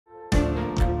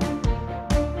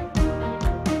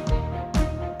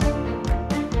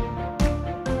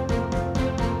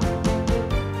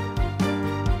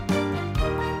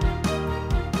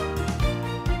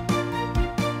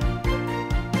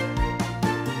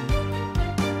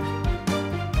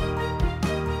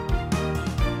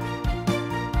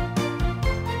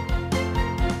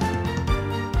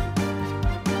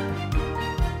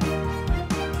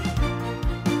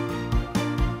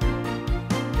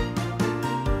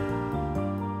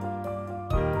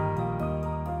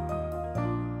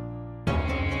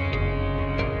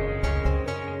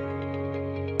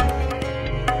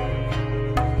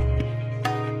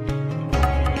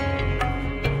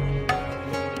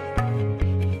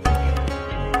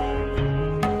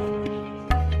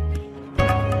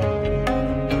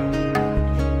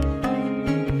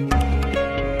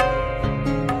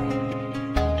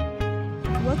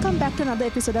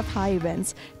another episode of Hi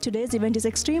Events. Today's event is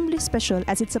extremely special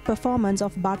as it's a performance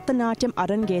of Bharatanatyam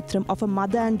Arangetraan of a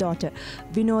mother and daughter,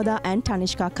 Vinothaa and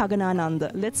Taniska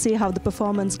Kaganananda. Let's see how the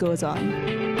performance goes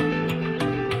on.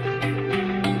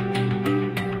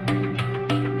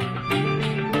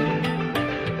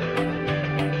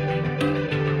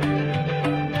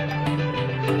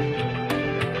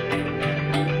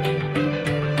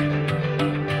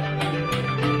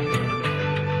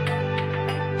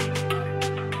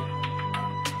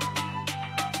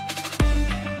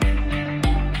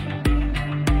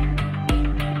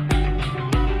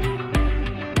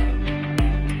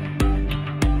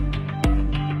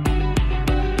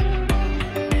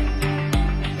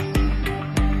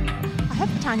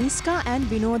 Taniska and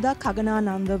Vinothaa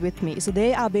Kaganananda with me. So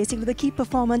they are basically the key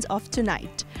performance of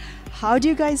tonight. How do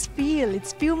you guys feel?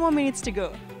 It's few more minutes to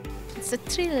go. It's a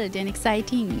thrilled and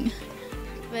exciting.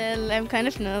 Well, I'm kind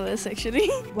of nervous actually.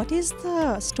 What is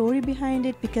the story behind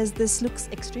it? Because this looks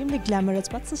extremely glamorous.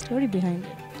 What's the story behind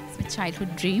it? It's a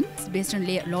childhood dream. It's based on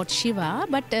Lord Shiva,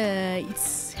 but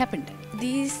it's happened.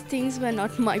 These things were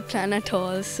not my plan at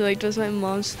all, so it was my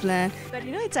mom's plan. But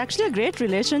you know, it's actually a great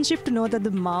relationship to know that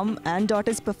the mom and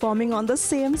daughter is performing on the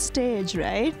same stage,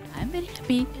 right? I'm very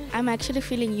happy. I'm actually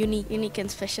feeling unique and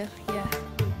special, yeah.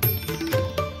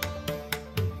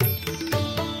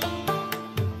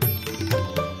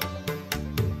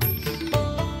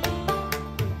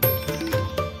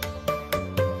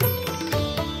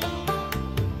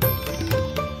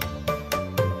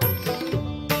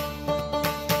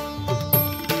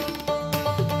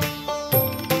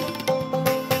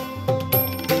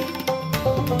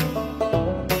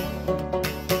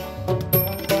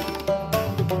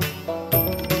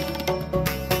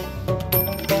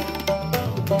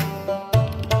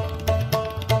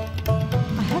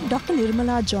 Dr.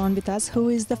 Nirmala John with us, who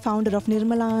is the founder of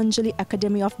Nirmala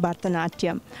Academy of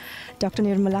Bharatanatyam. Dr.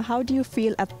 Nirmala, how do you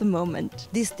feel at the moment?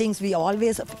 These things, we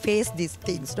always face these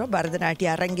things. No?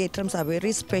 Bharatanatyam Arangetrams are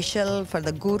very special for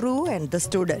the guru and the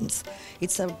students.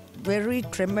 It's a very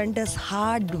tremendous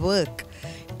hard work.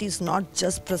 It is not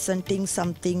just presenting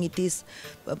something, it is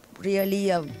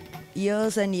really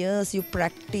years and years you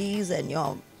practice and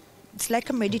it's like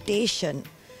a meditation.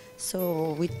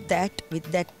 So with that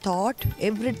thought,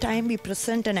 every time we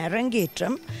present an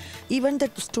Arangetram, even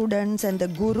the students and the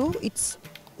guru, it's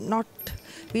not,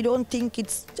 we don't think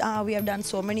it's, we have done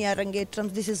so many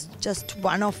Arangetrams, this is just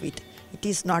one of it. It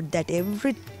is not that.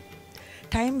 Every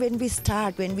time when we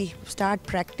start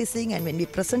practicing and when we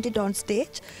present it on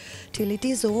stage, till it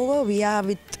is over, we are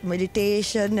with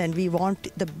meditation and we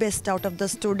want the best out of the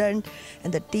student,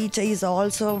 and the teacher is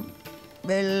also,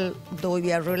 well, though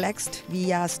we are relaxed,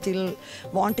 we are still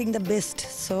wanting the best,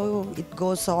 so it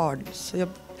goes on. So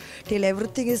till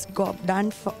everything is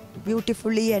done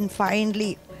beautifully and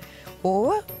finely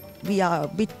over, we are a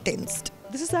bit tensed.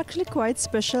 This is actually quite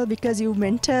special because you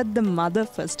mentored the mother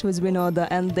first, who is Vinothaa,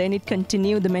 and then it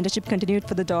continued, the mentorship continued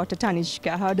for the daughter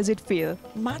Taniska. How does it feel?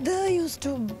 Mother used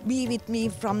to be with me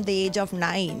from the age of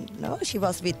 9. No? She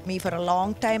was with me for a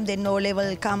long time. Then O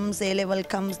level comes, A level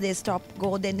comes, they stop,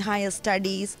 go, then higher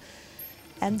studies.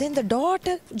 And then the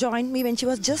daughter joined me when she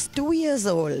was just 2 years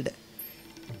old.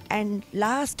 And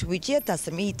last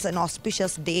Vijayadashami, it's an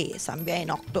auspicious day, somewhere in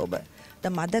October, the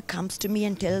mother comes to me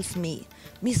and tells me,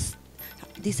 "Miss,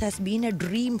 this has been a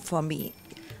dream for me.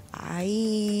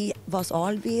 I was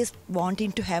always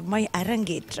wanting to have my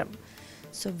Arangetram.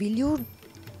 So will you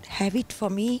have it for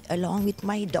me along with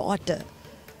my daughter?"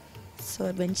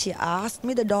 So when she asked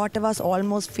me, the daughter was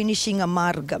almost finishing a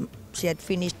Margam. She had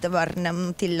finished the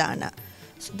Varnam Tillana.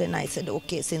 So then I said,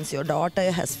 okay, since your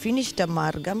daughter has finished a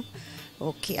Margam,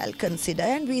 okay, I'll consider.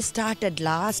 And we started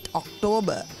last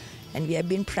October and we have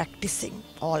been practicing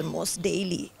almost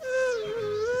daily.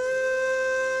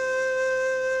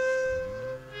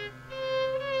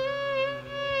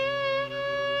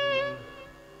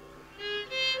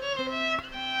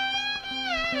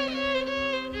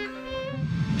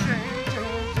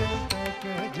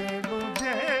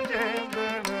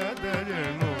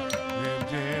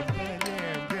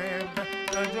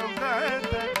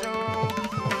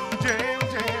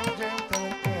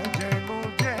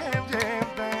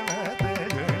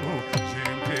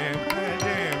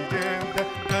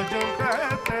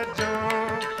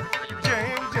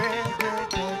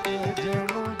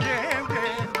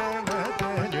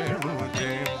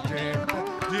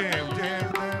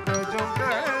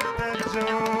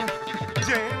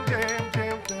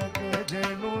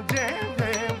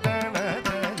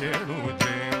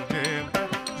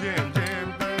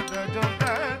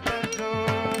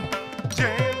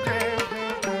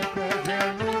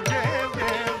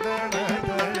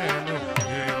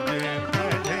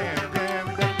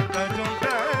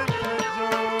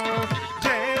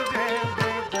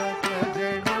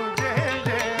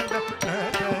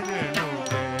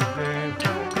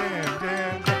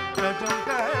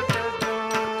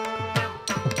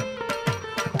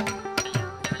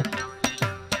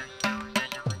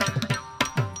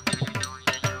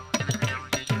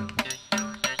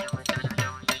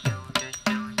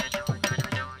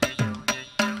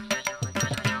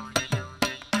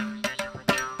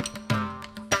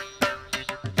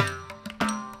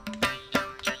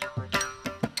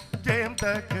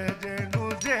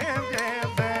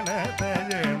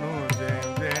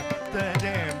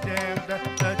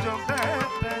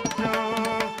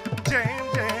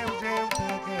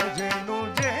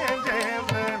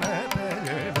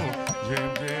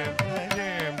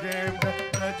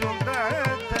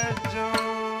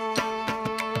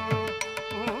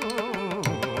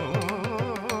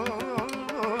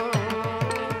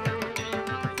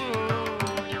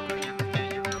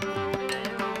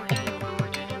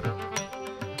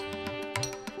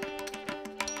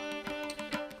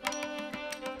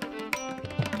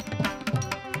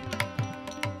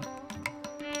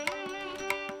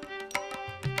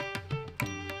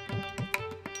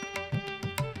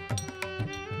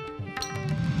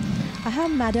 I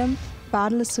have Madam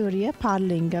Parlasuriya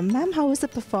Parlingam. Ma'am, how was the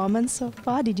performance so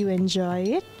far? Did you enjoy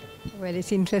it? Well,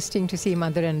 it's interesting to see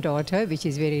mother and daughter, which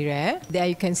is very rare. There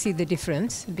you can see the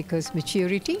difference because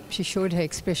maturity, she showed her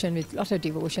expression with a lot of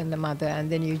devotion, the mother,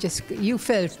 and then you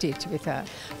felt it with her.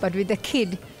 But with the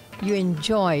kid, you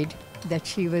enjoyed that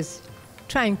she was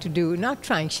trying to do, not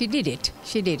trying, she did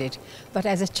it, but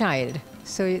as a child.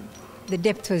 So the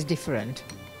depth was different.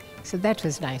 So that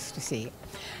was nice to see.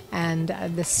 And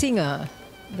the singer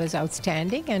was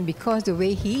outstanding, and because the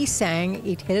way he sang,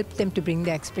 it helped them to bring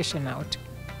the expression out.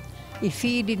 If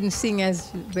he didn't sing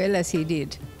as well as he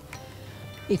did,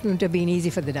 it wouldn't have been easy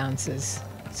for the dancers.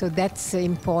 So that's an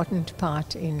important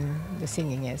part in the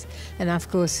singing is. And of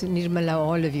course, Nirmala,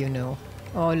 all of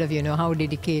you know how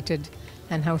dedicated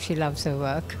and how she loves her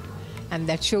work. And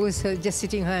that shows her, just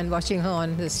sitting her and watching her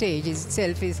on the stage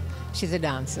itself is, she's a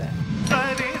dancer.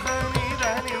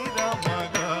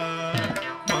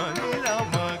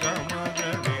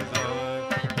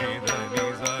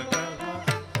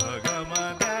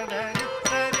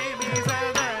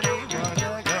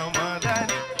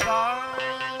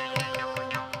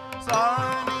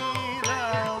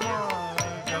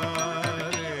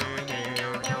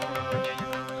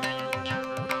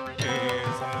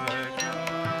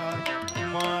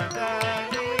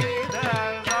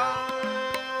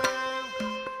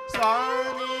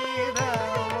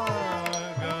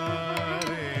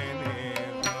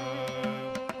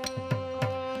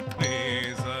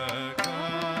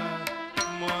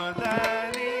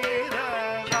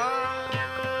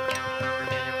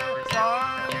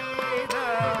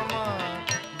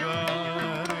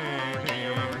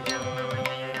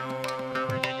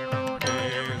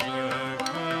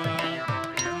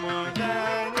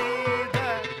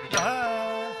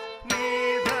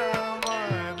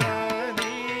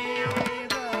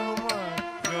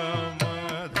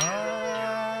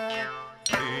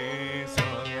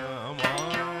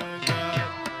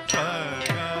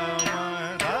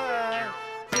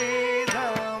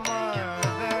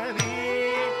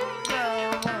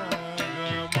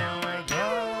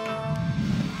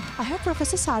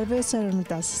 Professor Sarve sir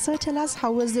with us. Sir, tell us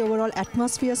how was the overall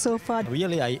atmosphere so far?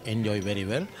 Really, I enjoy very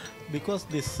well because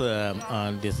this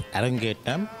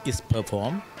Arangetraan is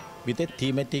performed with a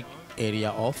thematic area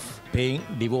of paying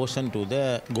devotion to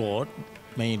the god,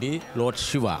 mainly Lord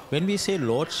Shiva. When we say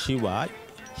Lord Shiva,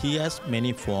 he has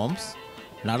many forms.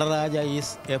 Nataraja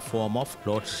is a form of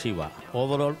Lord Shiva.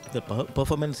 Overall, the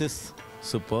performance is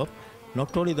superb.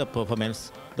 Not only the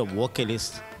performance, the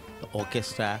vocalists, the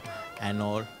orchestra and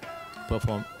all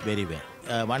perform very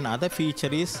well. One other feature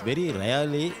is very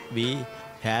rarely we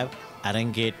have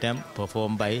Arangetraan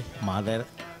performed by mother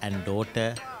and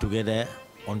daughter together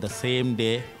on the same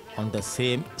day, on the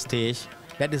same stage.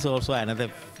 That is also another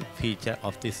feature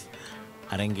of this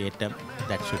Arangetraan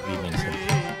that should be mentioned.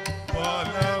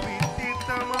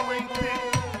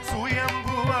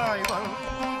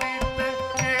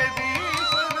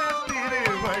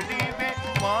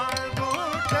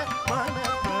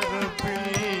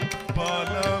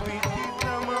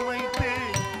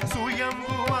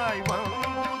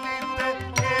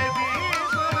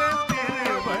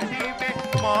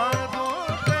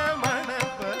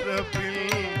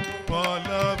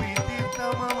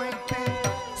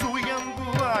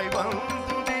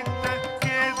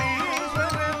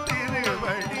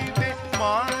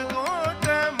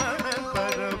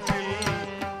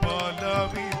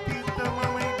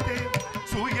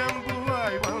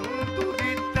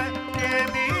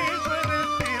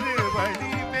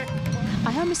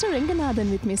 Mr.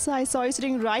 Renganathan with me. So I saw you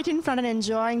sitting right in front and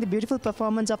enjoying the beautiful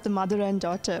performance of the mother and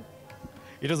daughter.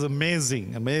 It was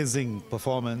amazing, amazing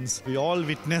performance. We all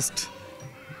witnessed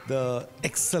the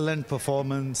excellent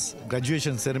performance,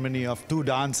 graduation ceremony of two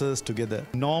dancers together.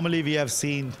 Normally we have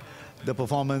seen the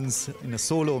performance in a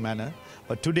solo manner,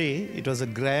 but today it was a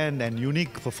grand and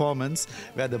unique performance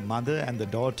where the mother and the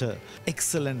daughter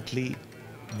excellently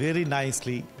very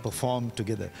nicely performed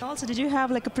together. Also, did you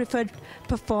have like a preferred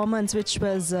performance which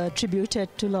was tributed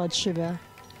to Lord Shiva?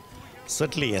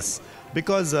 Certainly yes,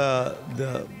 because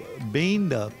the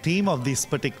main theme of this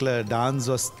particular dance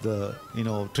was the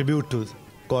tribute to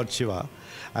God Shiva,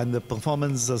 and the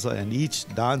performances and each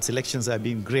dance selections have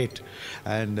been great.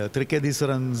 And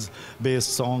Trikadiswaran's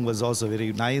based song was also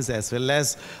very nice, as well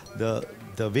as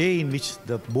the way in which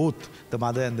both the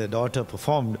mother and the daughter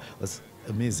performed was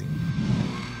amazing.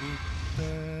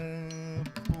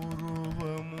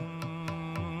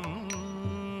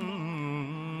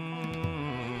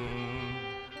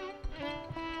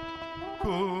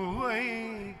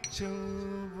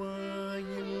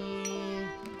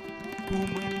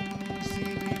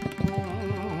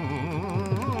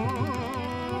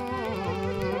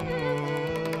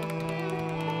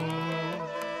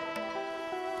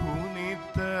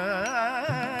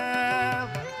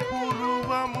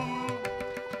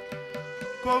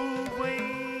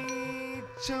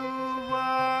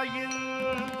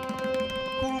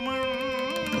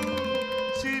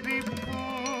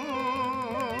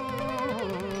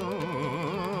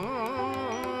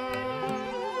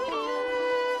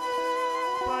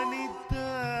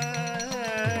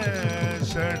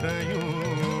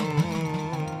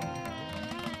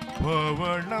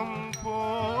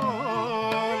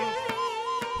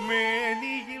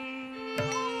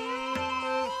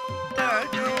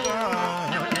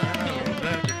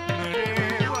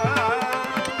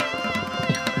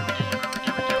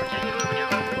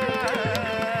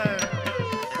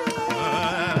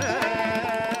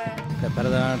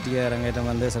 பரதநாட்டிய அரங்கேற்றம்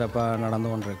வந்து சிறப்பாக நடந்து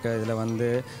கொண்டிருக்கு. இதில் வந்து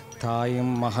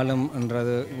தாயும் மகளும்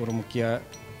என்றது ஒரு முக்கிய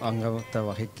அங்கத்தை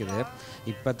வகிக்குது.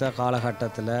 இப்போத்த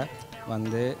காலகட்டத்தில்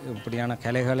வந்து இப்படியான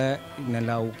கலைகளை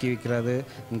நல்லா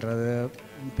ஊக்குவிக்கிறதுன்றது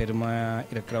பெருமையாக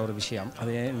இருக்கிற ஒரு விஷயம்.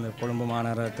 அதே இந்த கொழும்பு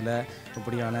மாநகரத்தில்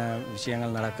இப்படியான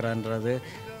விஷயங்கள் நடக்கிறன்றது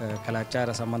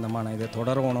கலாச்சார சம்பந்தமான இதை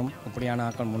தொடரணும், இப்படியான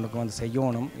ஆட்கள் முன்னுக்கு வந்து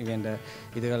செய்யணும்.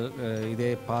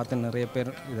 இதை பார்த்து நிறைய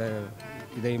பேர்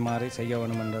இதை மாதிரி செய்ய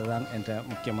வேணும் என்றதுதான் என்ற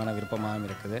முக்கியமான விருப்பமாகவும்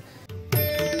இருக்குது.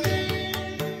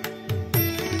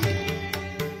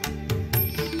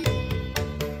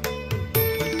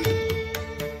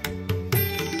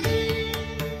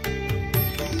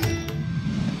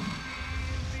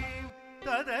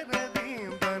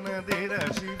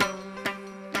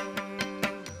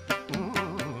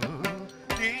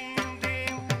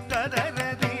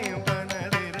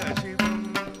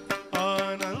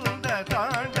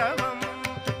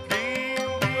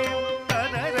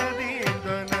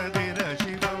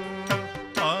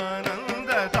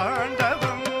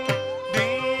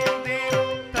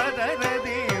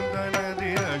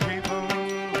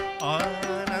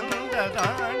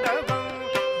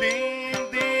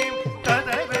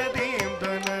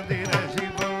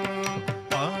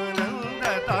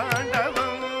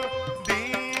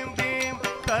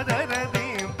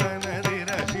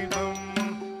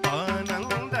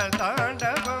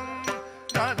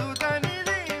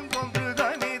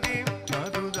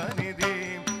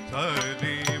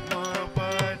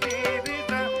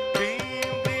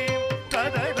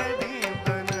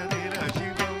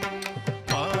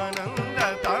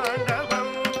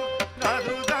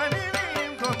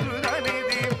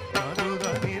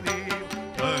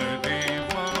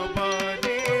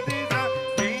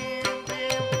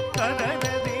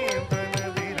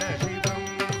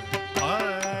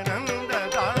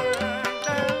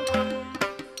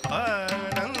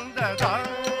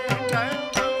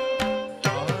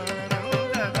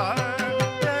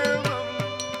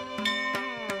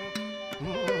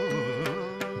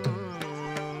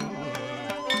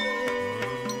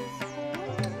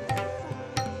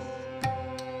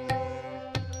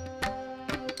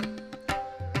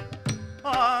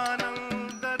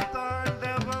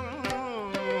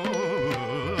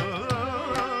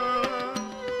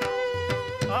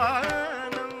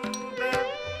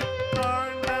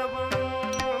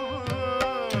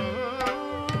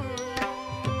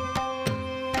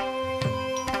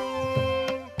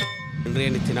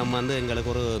 இன்றைய தினம் வந்து எங்களுக்கு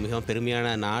ஒரு மிகவும் பெருமையான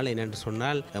நாள். என்னென்று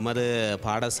சொன்னால், எமது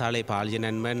பாடசாலை பால்ய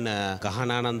நண்பன்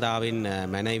கஹனானந்தாவின்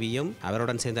மனைவியும்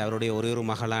அவருடன் சேர்ந்து அவருடைய ஒரு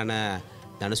மகளான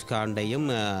தனுஷ்காண்டையும்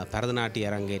பரதநாட்டிய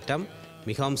அரங்கேற்றம்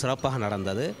மிகவும் சிறப்பாக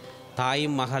நடந்தது.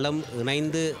 தாயும் மகளும்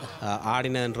இணைந்து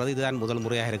ஆடினன்றது இதுதான் முதல்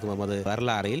முறையாக இருக்கும் எமது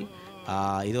வரலாறில்.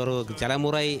 இது ஒரு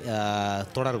தலைமுறை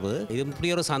தொடர்பு. இது இப்படி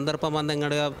ஒரு சந்தர்ப்பம் வந்து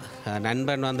எங்களுடைய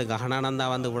நண்பன் வந்து கஹனானந்தா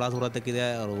வந்து இவ்வளோ தூரத்துக்கு இதை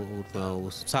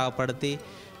உற்சாகப்படுத்தி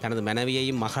தனது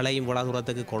மனைவியையும் மகளையும் இவ்வளோ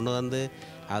தூரத்துக்கு கொண்டு வந்து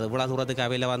அது இவ்வளோ தூரத்துக்கு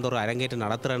அவையில் வந்து ஒரு அரங்கேற்றம்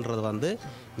நடத்துகிறன்றது வந்து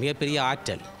மிகப்பெரிய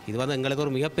ஆற்றல். இது வந்து எங்களுக்கு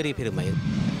ஒரு மிகப்பெரிய பெருமை.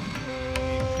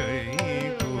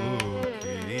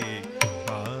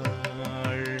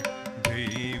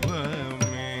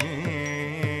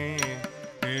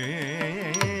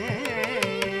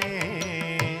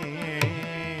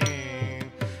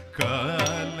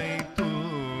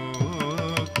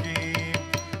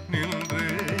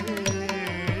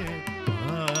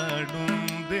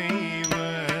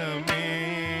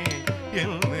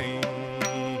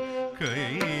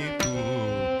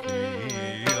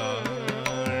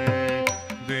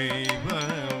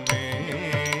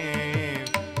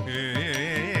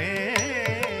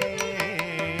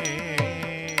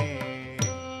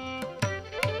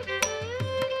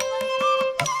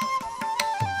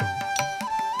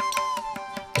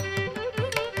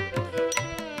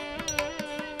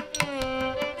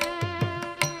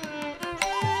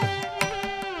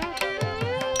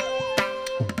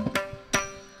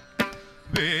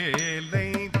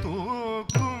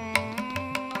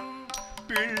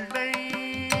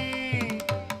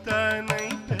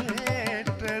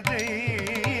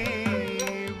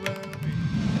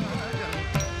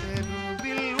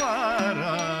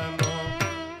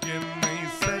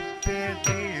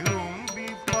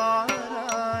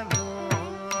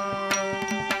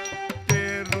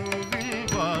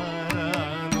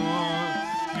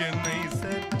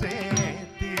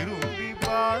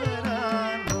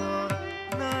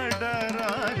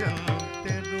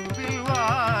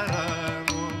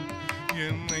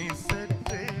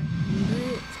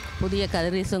 புதிய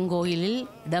கதிரேசங்கோயிலில்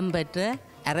இடம்பெற்ற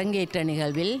அரங்கேற்ற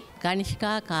நிகழ்வில் கனிஷ்கா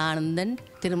கானந்தன்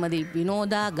திருமதி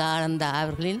வினோதா கானந்தா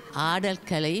அவர்களின் ஆடல்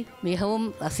கலை மிகவும்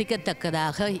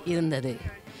ரசிக்கத்தக்கதாக இருந்தது.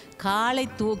 காலை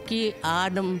தூக்கி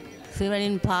ஆடும்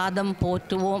சிவனின் பாதம்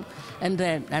போற்றுவோம் என்ற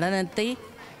நடனத்தை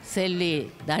செல்வி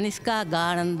தனிஷ்கா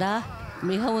கானந்தா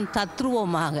மிகவும்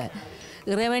தத்ரூபமாக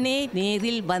இறைவனே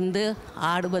நேரில் வந்து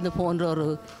ஆடுவது போன்ற ஒரு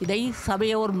இதை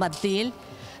சபையோர் மத்தியில்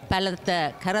பலத்த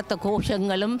கரத்த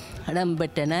கோஷங்களும்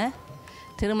இடம்பெற்றன.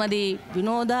 திருமதி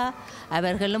வினோதா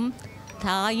அவர்களும்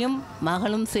தாயும்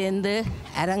மகளும் சேர்ந்து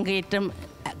அரங்கேற்றம்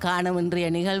காணும் இன்றைய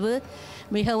நிகழ்வு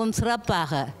மிகவும்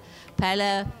சிறப்பாக பல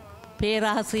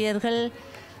பேராசிரியர்கள்,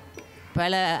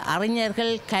 பல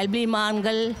அறிஞர்கள்,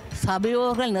 கல்விமான்கள்,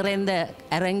 சபையோர்கள் நிறைந்த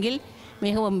அரங்கில்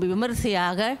மிகவும்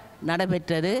விமரிசையாக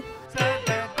நடைபெற்றது.